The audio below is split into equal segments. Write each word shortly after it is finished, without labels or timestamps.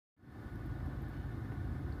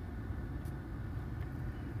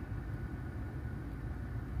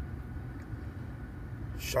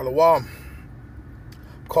Shalom.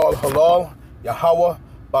 Call Halal, Yahweh,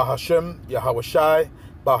 Bahashem, Yahweh Shai,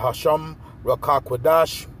 Bahasham,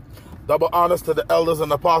 Rakakwadash. Double honors to the elders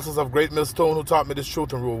and apostles of Great Millstone who taught me this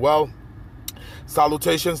truth and rule well.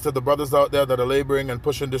 Salutations to the brothers out there that are laboring and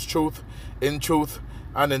pushing this truth and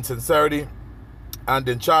in sincerity and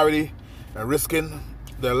in charity and risking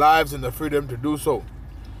their lives and their freedom to do so.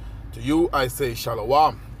 To you I say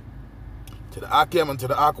Shalom. To the Akim and to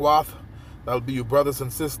the Akwath, that'll be you brothers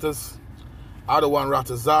and sisters. Adawan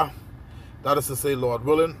Ratazah, that is to say, Lord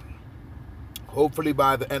willing, hopefully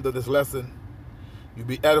by the end of this lesson, you'll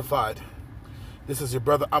be edified. This is your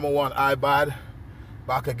brother Amawan Ibad,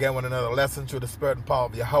 back again with another lesson through the spirit and power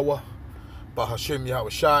of Yahweh, Bahashim Yahweh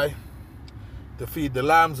Shai, to feed the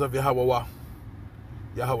lambs of Yahweh,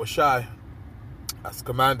 Yahweh Shai, as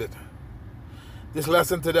commanded. This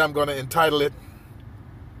lesson today I'm going to entitle it,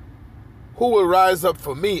 Who will rise up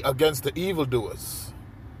for me against the evildoers?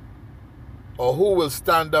 Or who will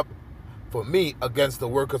stand up for me against the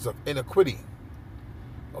workers of iniquity?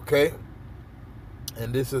 Okay?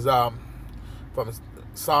 And this is from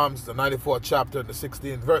Psalms, the 94th chapter, and the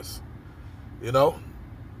 16th verse. You know,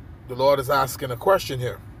 the Lord is asking a question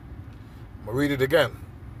here. I'm going to read it again.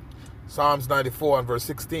 Psalms 94 and verse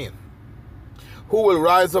 16. Who will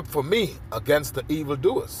rise up for me against the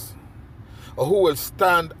evildoers? Or who will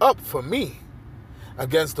stand up for me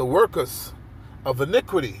against the workers of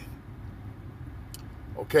iniquity?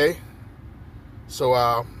 Okay?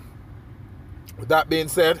 So, with that being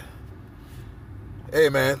said,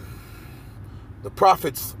 amen. The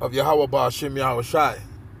prophets of Yahweh Ba'ashim Yahweh Shai,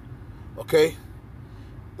 okay?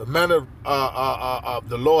 The men of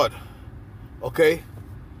the Lord, okay?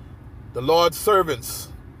 The Lord's servants,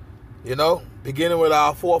 you know, beginning with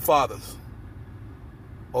our forefathers,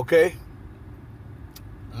 okay?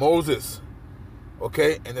 Moses,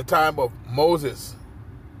 okay? In the time of Moses,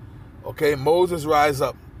 okay? Moses rise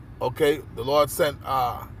up, okay? The Lord sent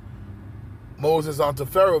Moses onto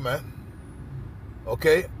Pharaoh, man,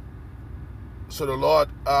 okay? So the Lord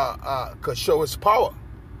could show his power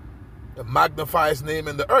and magnify his name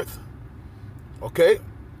in the earth. Okay?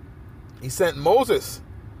 He sent Moses,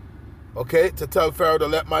 okay, to tell Pharaoh to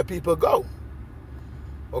let my people go.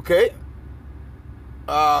 Okay?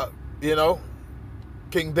 You know,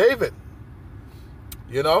 King David,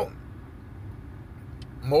 you know,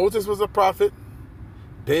 Moses was a prophet.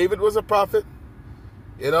 David was a prophet.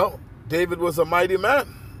 You know, David was a mighty man,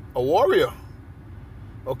 a warrior.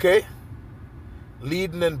 Okay?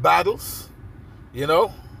 Leading in battles, you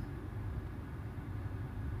know.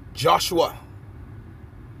 Joshua,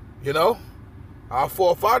 you know, our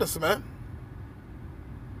forefathers, man.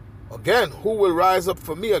 Again, who will rise up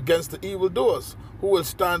for me against the evildoers? Who will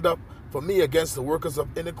stand up for me against the workers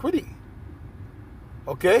of iniquity?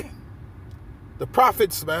 Okay? The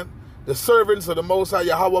prophets, man, the servants of the Most High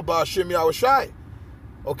Yahweh Ba'ashim Yahweh Shai.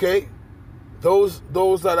 Okay? Those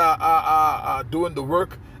that are doing the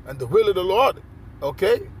work and the will of the Lord.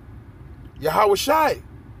 Okay? Yahweh Shai.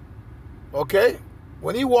 Okay?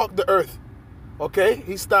 When he walked the earth, okay,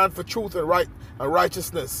 he stand for truth and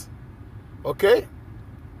righteousness. Okay?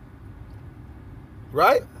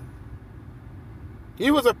 Right?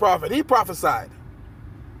 He was a prophet. He prophesied.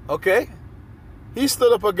 Okay? He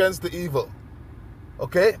stood up against the evil.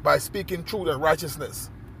 Okay? By speaking truth and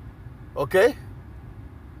righteousness. Okay?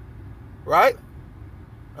 Right?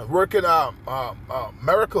 And working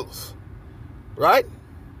miracles. Right?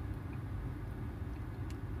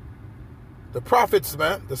 The prophets,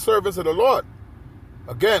 man, the servants of the Lord.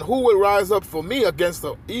 Again, who will rise up for me against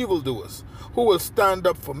the evildoers? Who will stand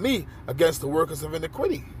up for me against the workers of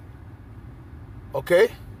iniquity? Okay?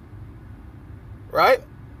 Right?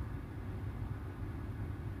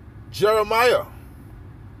 Jeremiah.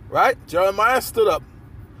 Right? Jeremiah stood up.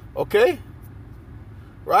 Okay?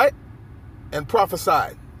 Right? And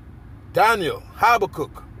prophesied. Daniel,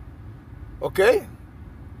 Habakkuk. Okay?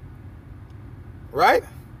 Right?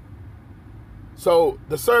 So,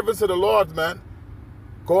 the servants of the Lord, man,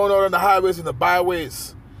 going out on the highways and the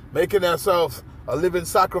byways, making themselves a living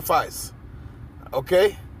sacrifice.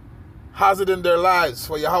 Okay? Hazarding their lives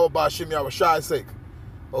for Yahweh Ba'ashim Yahweh Shai's sake.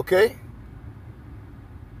 Okay?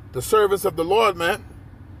 The servants of the Lord, man.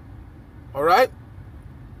 Alright?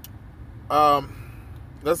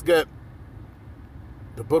 Let's get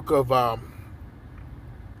the book of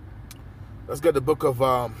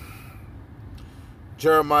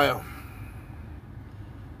Jeremiah.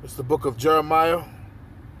 It's the book of Jeremiah.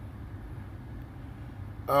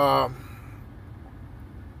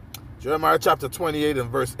 Jeremiah chapter 28 and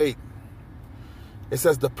verse 8. It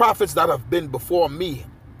says, the prophets that have been before me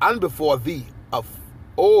and before thee of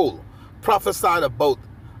old prophesied about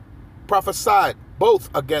prophesied both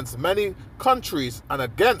against many countries and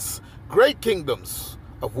against great kingdoms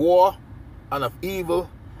of war and of evil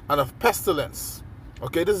and of pestilence.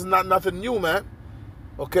 Okay, this is not nothing new, man.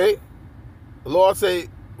 Okay, the Lord say,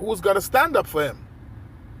 who's going to stand up for him?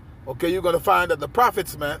 Okay, you're going to find that the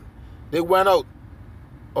prophets, man, they went out,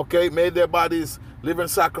 okay, made their bodies living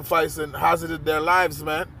sacrifice and hazarded their lives,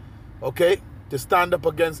 man, okay, to stand up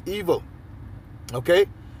against evil, okay,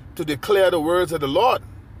 to declare the words of the Lord,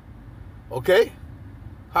 okay.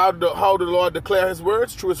 How did the Lord declare his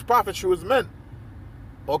words? Through his prophets, through his men,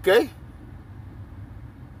 okay.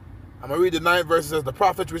 I'm going to read the 9th verse. It says, the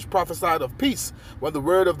prophet which prophesied of peace, when the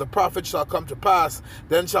word of the prophet shall come to pass,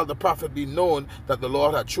 then shall the prophet be known that the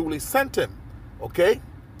Lord hath truly sent him. Okay?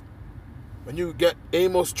 When you get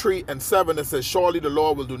Amos 3 and 7, it says, surely the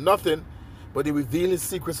Lord will do nothing, but he reveal his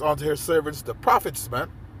secrets unto his servants, the prophets, man.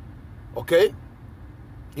 Okay?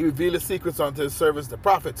 He revealed his secrets unto his servants, the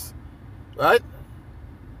prophets. Right?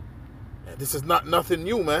 And this is not nothing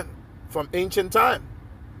new, man, from ancient time.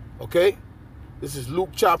 Okay? This is Luke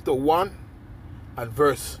chapter 1 and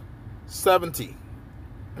verse 70.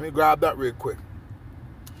 Let me grab that real quick.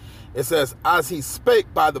 It says, as he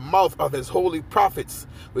spake by the mouth of his holy prophets,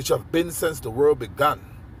 which have been since the world began.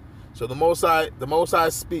 So the Most High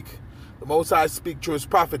speak through his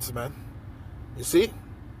prophets, man. You see?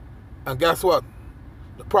 And guess what?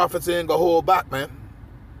 The prophets ain't gonna hold back, man.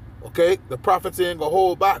 Okay? The prophets ain't gonna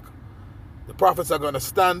hold back. The prophets are gonna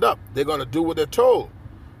stand up. They're gonna do what they're told.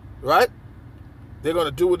 Right? They're going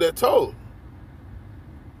to do what they're told.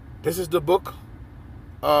 This is the book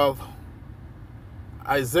of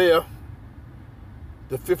Isaiah,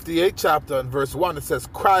 the 58th chapter and verse 1. It says,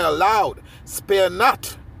 cry aloud, spare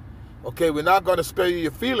not. Okay, we're not going to spare you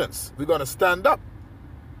your feelings. We're going to stand up.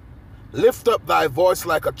 Lift up thy voice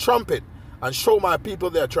like a trumpet and show my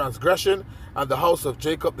people their transgression and the house of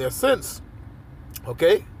Jacob their sins.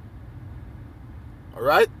 Okay? All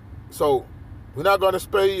right? So, we're not going to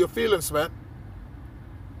spare you your feelings, man.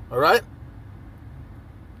 All right?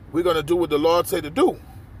 We're going to do what the Lord said to do.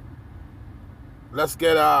 Let's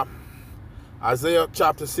get Isaiah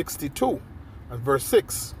chapter 62 and verse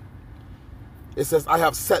 6. It says, I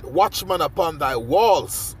have set watchmen upon thy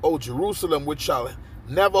walls, O Jerusalem, which shall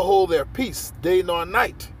never hold their peace, day nor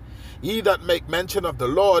night. Ye that make mention of the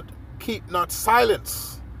Lord, keep not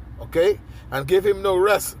silence. Okay? And give him no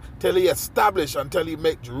rest till he establish, until he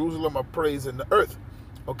make Jerusalem a praise in the earth.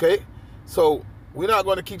 Okay? So, we're not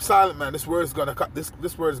going to keep silent, man. This word is going to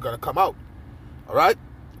this word is going to come out. All right?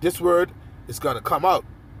 This word is going to come out.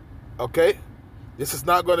 Okay? This is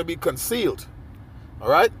not going to be concealed. All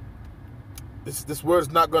right? This word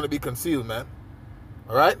is not going to be concealed, man.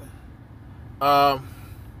 All right?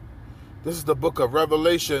 This is the book of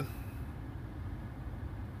Revelation.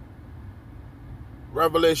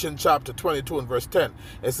 Revelation chapter 22 and verse 10.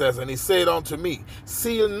 It says, and he said unto me,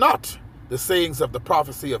 seal not the sayings of the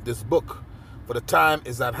prophecy of this book, for the time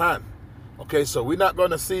is at hand. Okay, so we're not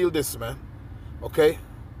going to seal this, man. Okay?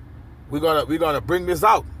 We're gonna bring this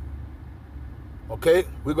out. Okay?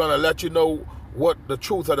 We're going to let you know what the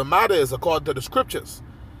truth of the matter is according to the scriptures.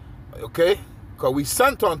 Okay? Because we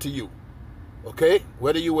sent unto you. Okay?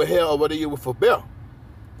 Whether you were here or whether you were forbear.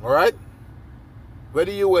 All right?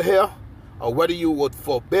 Whether you were here or whether you would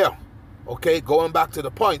forbear. Okay? Going back to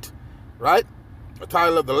the point. Right? The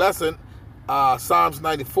title of the lesson, Psalms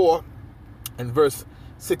 94 and verse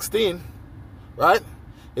 16. Right?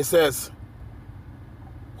 It says,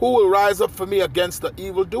 who will rise up for me against the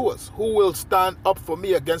evildoers? Who will stand up for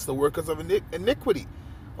me against the workers of iniquity?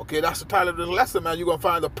 Okay, that's the title of the lesson, man. You're going to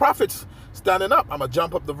find the prophets standing up. I'm going to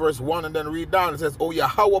jump up to verse 1 and then read down. It says, O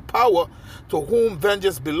Yahweh power, to whom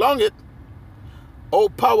vengeance belongeth. O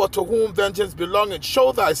power, to whom vengeance belongeth,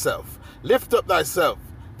 show thyself. Lift up thyself,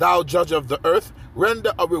 thou judge of the earth.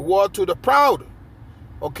 Render a reward to the proud.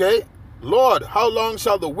 Okay? Lord, how long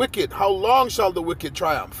shall the wicked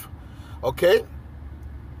triumph? Okay?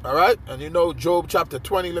 All right? And you know Job chapter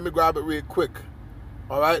 20. Let me grab it real quick.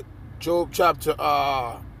 All right? Job chapter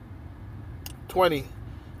 20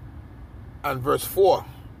 and verse 4.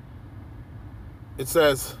 It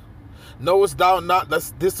says, knowest thou not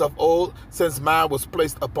that this of old, since man was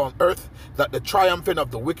placed upon earth, that the triumphing of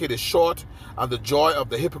the wicked is short, and the joy of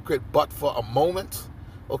the hypocrite but for a moment?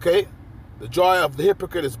 Okay? The joy of the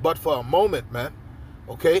hypocrite is but for a moment, man.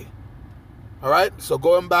 Okay? All right? So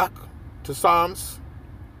going back to Psalms,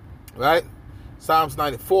 right? Psalms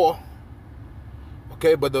 94.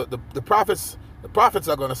 Okay, but the prophets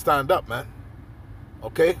are going to stand up, man.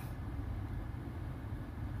 Okay?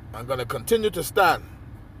 I'm going to continue to stand.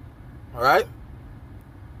 All right?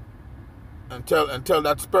 Until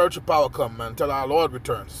that spiritual power comes, man, until our Lord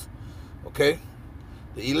returns. Okay?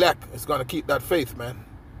 The elect is going to keep that faith, man.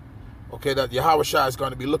 Okay, that Yahushua is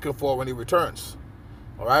going to be looking for when he returns.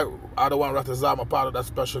 All right? I don't want Ratazam a part of that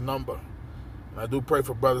special number. And I do pray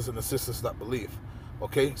for brothers and sisters that believe.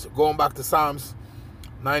 Okay? So going back to Psalms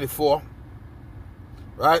 94,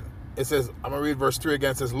 right? It says, I'm going to read verse 3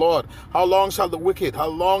 again. It says, Lord, how long shall the wicked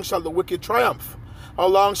triumph? How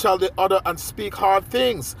long shall they utter and speak hard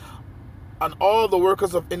things? And all the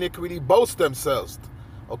workers of iniquity boast themselves.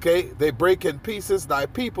 Okay? They break in pieces thy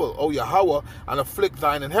people, O Yahweh, and afflict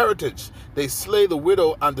thine inheritance. They slay the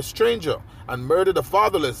widow and the stranger, and murder the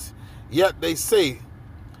fatherless. Yet they say,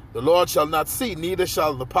 the Lord shall not see, neither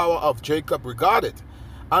shall the power of Jacob regard it.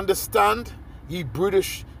 Understand, ye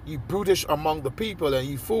brutish among the people, and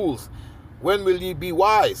ye fools, when will ye be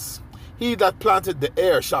wise? He that planted the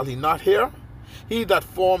air, shall he not hear? He that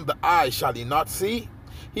formed the eye, shall he not see?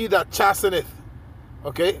 He that chasteneth,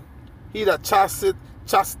 okay? He that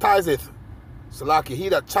chastiseth, Salaki, he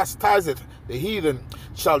that chastiseth the heathen,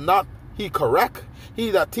 shall not he correct? He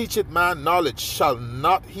that teacheth man knowledge, shall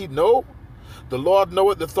not he know? The Lord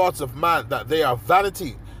knoweth the thoughts of man, that they are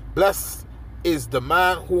vanity. Blessed is the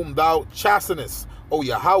man whom thou chastenest, O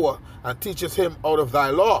Yahweh, and teachest him out of thy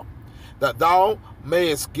law, that thou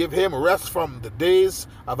mayest give him rest from the days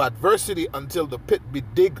of adversity, until the pit be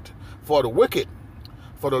digged for the wicked.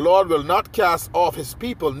 For the Lord will not cast off his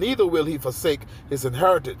people, neither will he forsake his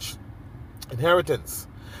inheritance.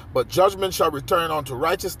 But judgment shall return unto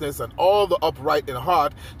righteousness, and all the upright in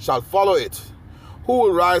heart shall follow it. Who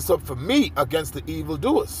will rise up for me against the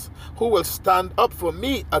evildoers? Who will stand up for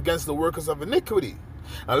me against the workers of iniquity?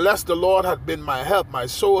 Unless the Lord had been my help, my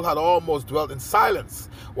soul had almost dwelt in silence.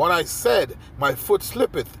 When I said, my foot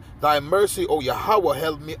slippeth, thy mercy, O Yahweh,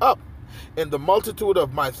 held me up. In the multitude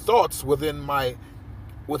of my thoughts within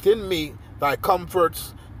me, thy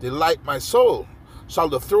comforts delight my soul. Shall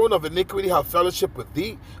the throne of iniquity have fellowship with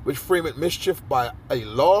thee, which frameth mischief by a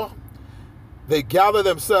law? They gather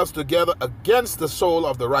themselves together against the soul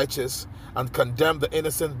of the righteous, and condemn the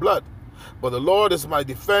innocent blood. But the Lord is my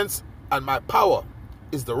defense, and my power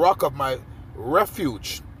is the rock of my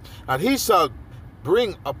refuge. And he shall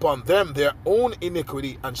bring upon them their own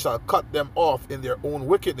iniquity, and shall cut them off in their own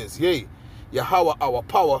wickedness. Yea, Yahweh our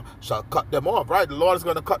power shall cut them off. Right? The Lord is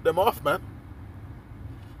going to cut them off, man.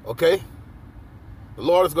 Okay? The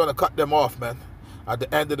Lord is going to cut them off, man, at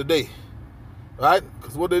the end of the day. Right?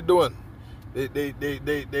 Because what they're doing, they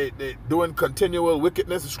doing continual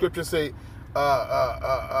wickedness. The scriptures say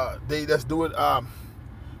they just doing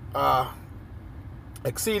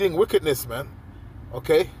exceeding wickedness, man.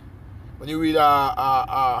 Okay? When you read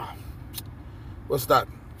what's that?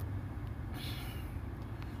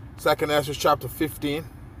 2nd Ezra chapter 15.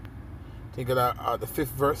 Think of that, the 5th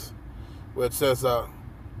verse, where it says,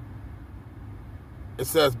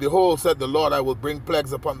 Behold, said the Lord, I will bring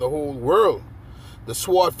plagues upon the whole world, the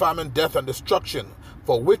sword, famine, death, and destruction.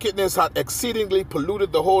 For wickedness hath exceedingly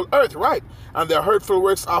polluted the whole earth, right? And their hurtful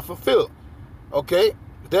works are fulfilled. Okay?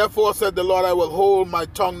 Therefore said the Lord, I will hold my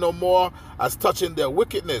tongue no more as touching their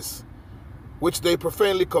wickedness, which they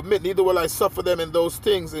profanely commit, neither will I suffer them in those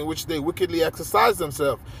things in which they wickedly exercise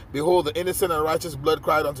themselves. Behold, the innocent and righteous blood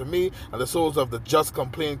cried unto me, and the souls of the just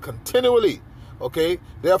complain continually. Okay?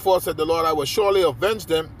 Therefore said the Lord, I will surely avenge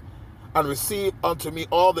them, and receive unto me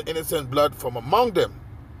all the innocent blood from among them.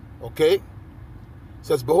 Okay? It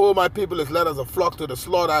says, Behold, my people is led as a flock to the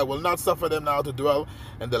slaughter. I will not suffer them now to dwell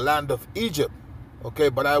in the land of Egypt. Okay?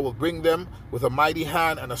 But I will bring them with a mighty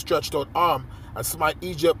hand and a stretched out arm, and smite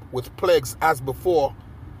Egypt with plagues as before,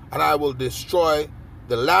 and I will destroy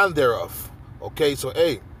the land thereof. Okay? So,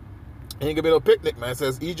 hey, ain't gonna be no picnic, man. It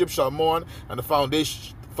says, Egypt shall mourn, and the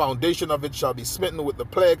foundation of it shall be smitten with the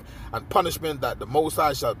plague and punishment that the Most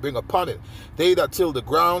High shall bring upon it. They that till the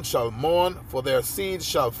ground shall mourn, for their seeds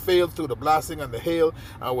shall fail through the blasting and the hail,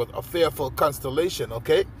 and with a fearful constellation.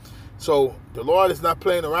 Okay? So the Lord is not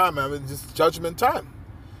playing around, man. It's just judgment time.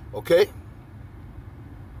 Okay?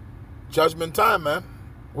 Judgment time, man.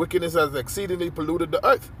 Wickedness has exceedingly polluted the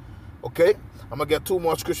earth. Okay? I'm gonna get 2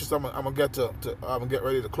 more scriptures. I'm gonna get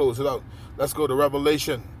ready to close it out. Let's go to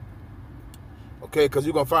Revelation. Okay, because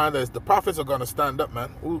you're gonna find that the prophets are gonna stand up, man.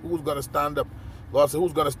 Who's gonna stand up? Lord said,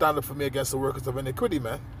 who's gonna stand up for me against the workers of iniquity,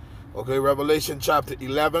 man? Okay, Revelation chapter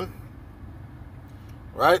 11,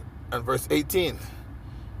 right? And verse 18.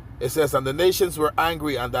 It says, And the nations were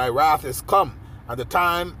angry, and thy wrath is come, and the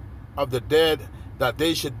time of the dead, that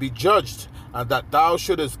they should be judged, and that thou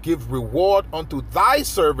shouldest give reward unto thy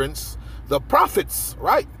servants, the prophets,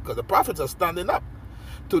 right? Because the prophets are standing up,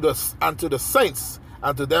 to the saints,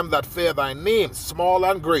 and to them that fear thy name, small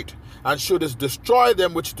and great, and shouldest destroy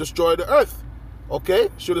them which destroy the earth. Okay?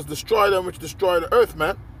 Should us destroy them which destroy the earth,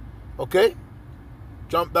 man. Okay?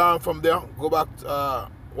 Jump down from there. Go back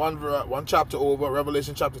one chapter over,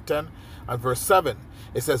 Revelation chapter 10 and verse 7.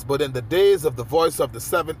 It says, but in the days of the voice of the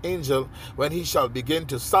seventh angel, when he shall begin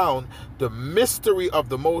to sound, the mystery of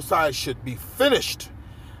the Most High should be finished,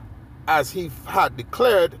 as he had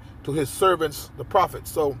declared to his servants, the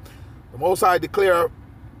prophets. So the Most High declare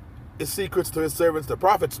his secrets to his servants, the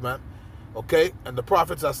prophets, man. Okay? And the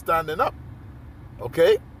prophets are standing up.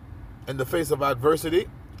 Okay? In the face of adversity,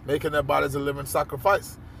 making their bodies a living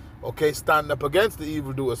sacrifice. Okay? Standing up against the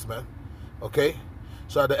evildoers, man. Okay?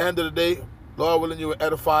 So at the end of the day, Lord willing, you were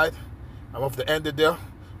edified. I'm off to end it there.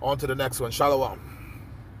 On to the next one. Shalom.